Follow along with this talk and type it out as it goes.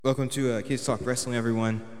Welcome to Kids Talk Wrestling,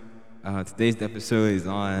 everyone. Today's episode is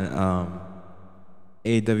on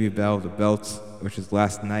AEW Battle of the Belts, which was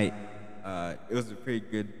last night. It was a pretty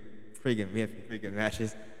good. We had some pretty good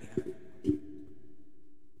matches.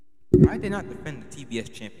 Why did they not defend the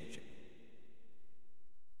TBS championship?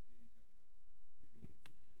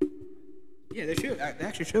 Yeah, they should. They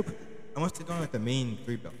actually should. Unless they're doing like the main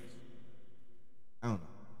three belts. I don't know,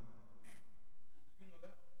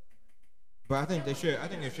 but I think they should. I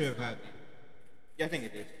think they should have had. Yeah, I think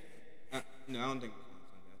it is. No, I don't think it's on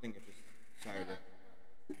Sunday. I think it's just Saturday.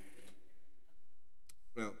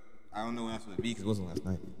 Well, I don't know when else it would be because it wasn't last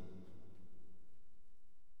night.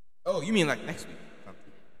 Oh, you mean like next week?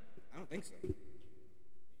 I don't think so.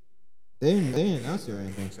 They didn't announce it or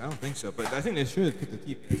anything, so I don't think so. But I think they should put the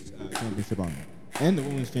TBS championship on there and the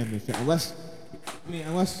women's championship, unless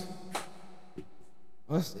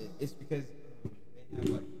it's because they have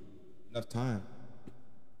like enough time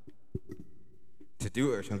to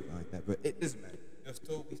do it or something like that. But it doesn't matter. We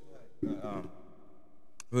still had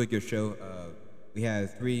really good show. We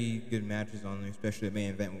had three good matches on there, especially the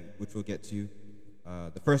main event, which we'll get to.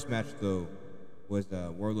 The first match, though, was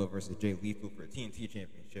Wardlow versus Jay Lethal for a TNT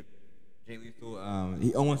Championship. Jay Lethal,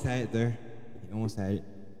 he almost had it there. He almost had it.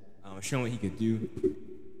 Showing what he could do.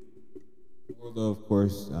 Wardlow, of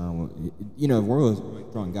course, Wardlow's a really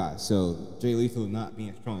strong guy. So Jay Lethal not being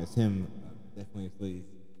as strong as him definitely plays.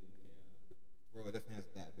 Wardlow definitely has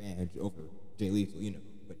that advantage over Jay Lethal,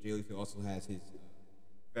 But Jay Lethal also has his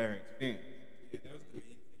veteran experience. Yeah, that was the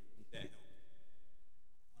main thing that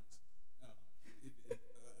helped.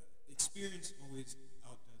 Experience always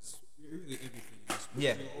outdoes really everything else.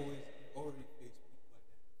 Yeah. You always already face people like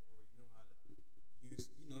that before. You know how to use, their weakness.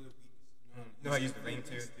 You know how I used the ring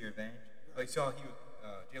to your advantage? Like, you saw Jay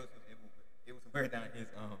Lethal was able to wear down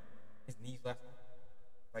his knees last time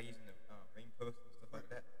by using the ring post and stuff like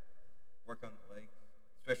that. Work on the legs,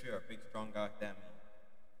 especially our big, strong guy like that.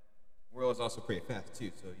 World is also pretty fast,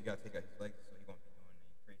 too, so you got to take out his legs so he won't be doing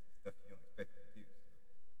any crazy stuff you don't expect him to do.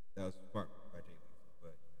 So that was smart by Jay Lethal,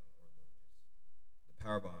 but, the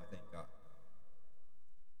powerbomb, I think, got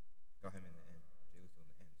him in the end, Jay Lethal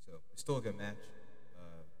in the end. So it's still a good match.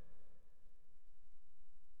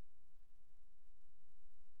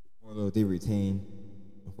 Wardlow did retain,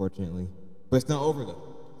 unfortunately. But it's not over, though.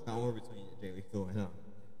 It's not over between Jay Lethal and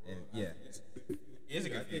yeah. It is a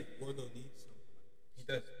good I think feud. Wardlow needs He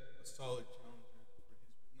does. a solid challenger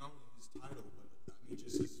for not only his title, but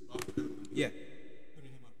just his spot. Yeah.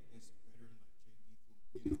 Putting him up against a veteran like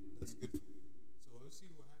Jay Lethal, that's good for him. So let's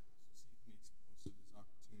see what happens. Let's see if he makes the most of this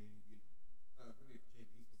opportunity. Really if Jay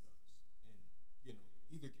Lethal does, and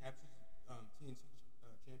either captures TNT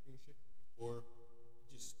championship or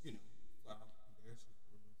just flat out embarrasses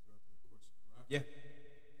Wardlow throughout the course of the ride. Yeah.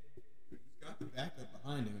 He's got the backup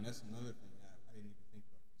behind him, and that's another thing that I didn't even think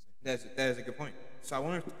about for a second. That is a good point. So I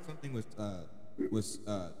wonder if something was the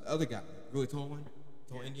other guy, really tall one,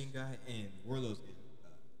 tall Indian guy, and Warlow's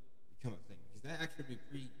become a thing because that actually would be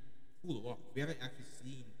pretty cool to watch. We haven't actually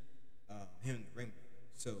seen him in the ring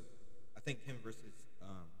before, so I think him versus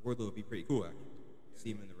Warlow would be pretty cool actually.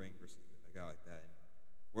 See him in the ring versus a guy like that. And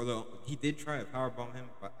Warlow, he did try to powerbomb him,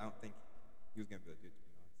 but I don't think he was gonna be able to do it. To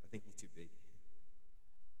be honest, I think he's too big.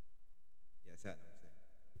 Yeah, it's that. I'm saying.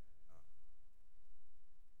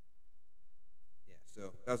 Yeah,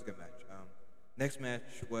 so that was a good match. Next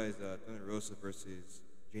match was Thunder Rosa versus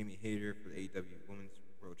Jamie Hayter for the AEW Women's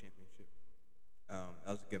World Championship. That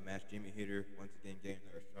was a good match. Jamie Hayter once again getting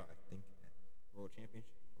another shot, I think, at World Championship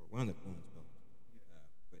or one of the women's belts.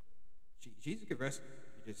 But she's a good wrestler.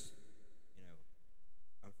 She just,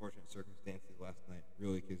 unfortunate circumstances last night,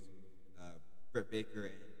 really, because Britt Baker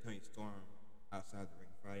and Toni Storm outside the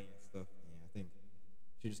ring fighting and stuff, and I think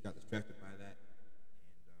she just got distracted by that,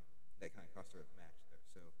 and that kind of cost her the match there.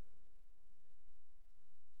 So,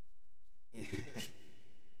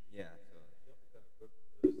 yeah.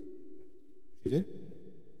 So she did.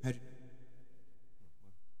 How'd you?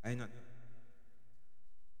 I did not know.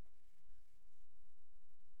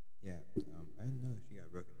 Yeah, I didn't know she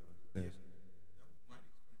got broken nose. That might explain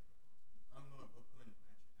it. I don't know at what point in the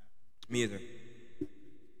match it happened. Me either. It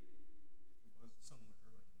was somewhere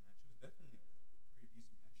early in the match. It was definitely a pretty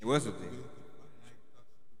decent match. It was a Really thing. good fight, and I thought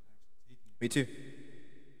she would actually take it. Me too.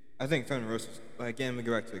 I think Thunder Rosa. Again, we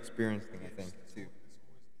go back to experience thing. I think too. That's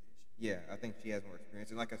always the issue. Yeah, I think she has more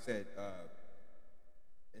experience. And like I said,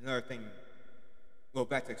 another thing, well,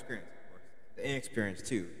 back to experience, of course. The inexperience,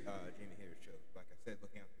 too, Jamie Hayter showed. Like I said,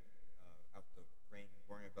 looking out the ring,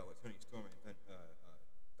 worrying about what Toni Storm and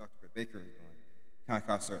Dr. Britt Baker is doing, kind of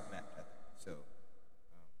cost her the match, I think. So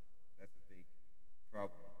that's a big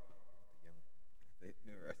problem with the young, the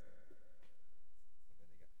new wrestlers.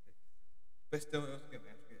 But still, it was a good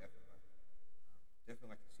match, good effort. Definitely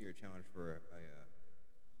like to see her challenge for a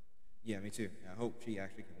yeah, me too. I hope she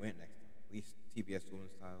actually can win next time. At least TBS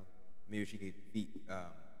Women's title. Maybe she could beat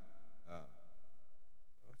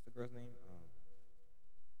what's the girl's name?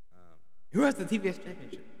 Who has the TBS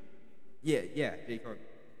championship? Yeah, Jay Cargill.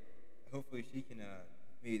 Hopefully she can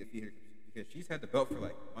maybe defeat her because she's had the belt for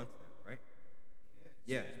like months now, right?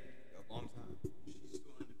 Yeah, a long time. She's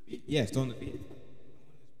still undefeated. Yeah, still undefeated. No one has broken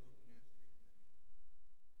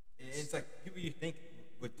that. And it's like people you think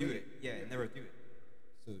would do it, yeah, and never do it.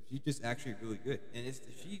 So she's just actually really good, and it's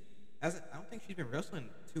she hasn't. I don't think she's been wrestling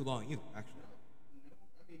too long either. Actually, No,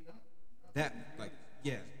 I mean not that like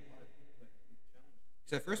yeah.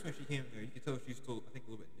 So at first when she came there, you could tell she's still I think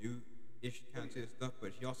a little bit new-ish kind of to the stuff,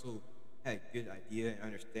 but she also had a good idea and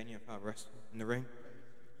understanding of how to wrestle in the ring.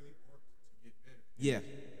 really worked to get better. Yeah, It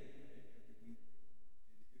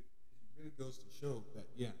really goes to show that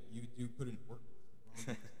you do put in work.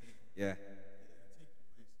 yeah,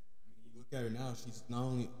 You look at her now; she's not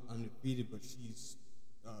only undefeated, but she's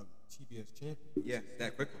TBS champion. yeah.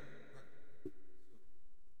 That quickly.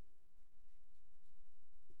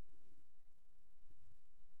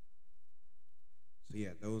 So yeah,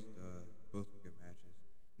 those both were good matches.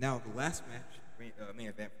 Now the last match, main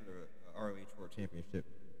event for the ROH World Championship,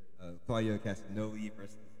 Claudio Castagnoli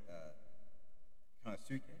versus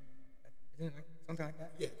Konosuke. Isn't it like something like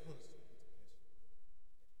that? Yeah, come on.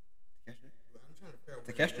 Takeshita? I'm trying to figure out.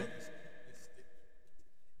 Takeshita?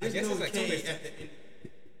 I There's guess no it's like K something- at the end.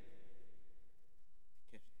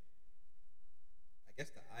 I guess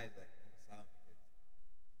the I is like on the side because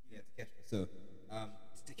yeah, Takeshita. So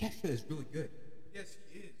Takeshita is really good. Yes,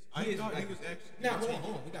 he is. He I is thought like- he was actually. Now hold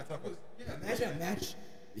on, we gotta talk about. Yeah. Imagine a match,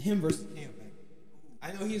 him versus Cam Omega.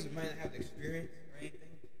 I know he might not have the experience or anything,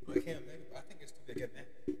 but Cam Omega. But I think it's still be a good match.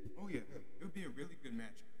 Oh yeah, it would be a really good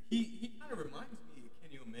match. He kind of reminds me of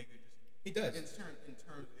Kenny Omega. He does. In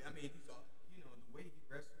terms, I mean, he's all, the way he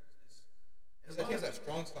wrestles is. It's like he has that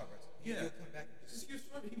strong style wrestling. Yeah. He'll come back. And Just just,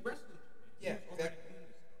 he was he wrestled. Yeah, He was already exactly. doing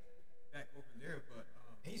this stuff back over there, but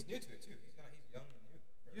and he's new to it too. He's young and new.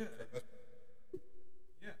 Yeah. For the most part.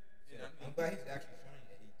 yeah. So, And I mean, I'm glad he's actually showing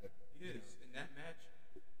that he's good. he is in that match.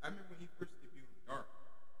 I remember when he first debuted with Dark,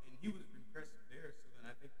 and he was impressive there. So then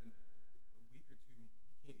I think in a week or two,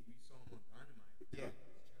 we saw him on Dynamite. Yeah.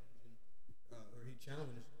 He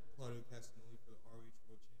challenged Claudio Castagnoli for the ROH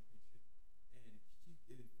World Championship, and he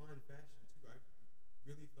in fine fashion too. I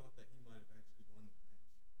really thought that he might have actually won the match.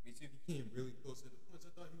 Me too. He came really close at the points.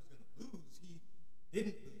 I thought he was going to lose. He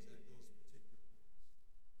didn't lose at those particular points,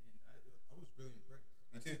 and I was really impressed.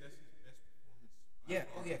 Me I too. think that's his best performance. Yeah.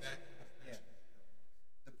 by Oh far. yeah. That Yeah.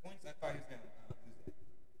 The points I thought he was gonna lose that.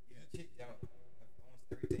 He kicked out almost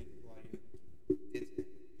everything Claudio did to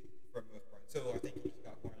him for the most part. So I think he just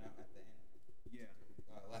got worn out at the end. Yeah.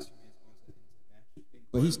 Last few minutes once into the match.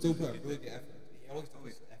 But he still put a really good effort. He always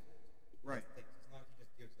puts effort. Right. It's not like he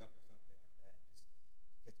just gives up or something like that. Just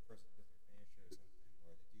gets the person to their finisher or something,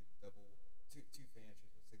 or they do double two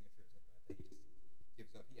finishers or signature or something like that. He just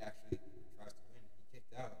gives up. He actually tries to win. He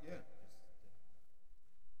kicked out. Yeah. Just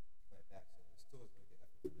didn't fight back. So it still is really good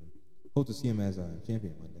effort for him. Hope to see him as a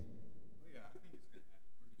champion one day. Oh yeah, I think it's going to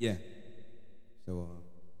happen. Yeah. So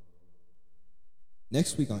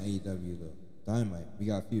next week on AEW though, Dynamite, we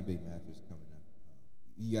got a few big matches coming up.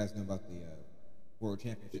 You guys know about the World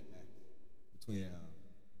Championship match between.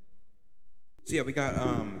 So yeah, we got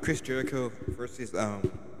Chris Jericho versus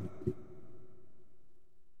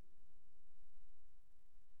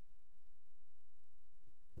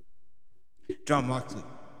John Moxley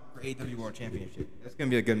for AEW World Championship. That's gonna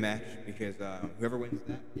be a good match because whoever wins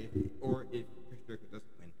that, if Chris Jericho doesn't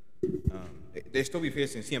win, they still be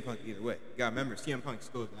facing CM Punk either way. You gotta remember, CM Punk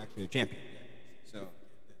still is actually a champion. So,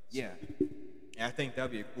 yeah. And I think that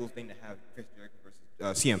would be a cool thing to have Chris Jericho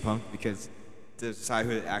versus CM Punk because to decide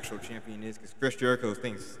who the actual champion is. Because Chris Jericho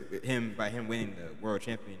thinks by him winning the World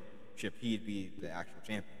Championship, he'd be the actual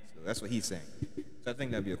champion. So that's what he's saying. So I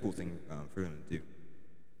think that'd be a cool thing for him to do.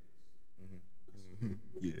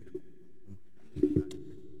 Yeah.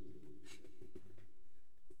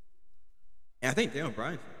 And I think Daniel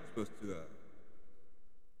Bryan's supposed to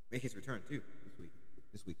make his return too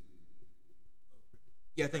this week.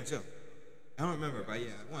 Yeah, I think so. I don't remember, but yeah,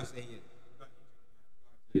 I want to say he.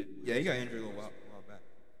 Yeah, he got injured a while back.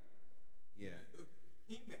 Yeah.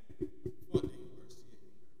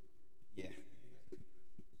 Yeah.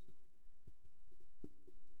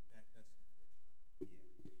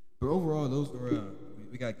 But overall, those were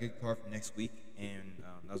we got a good card for next week, and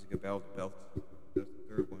that was a good battle of the belts. That was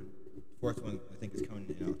the third one. The fourth one I think is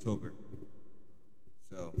coming in October.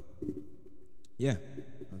 So, yeah.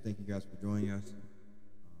 thank you guys for joining us.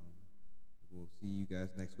 We'll see you guys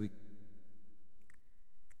next week.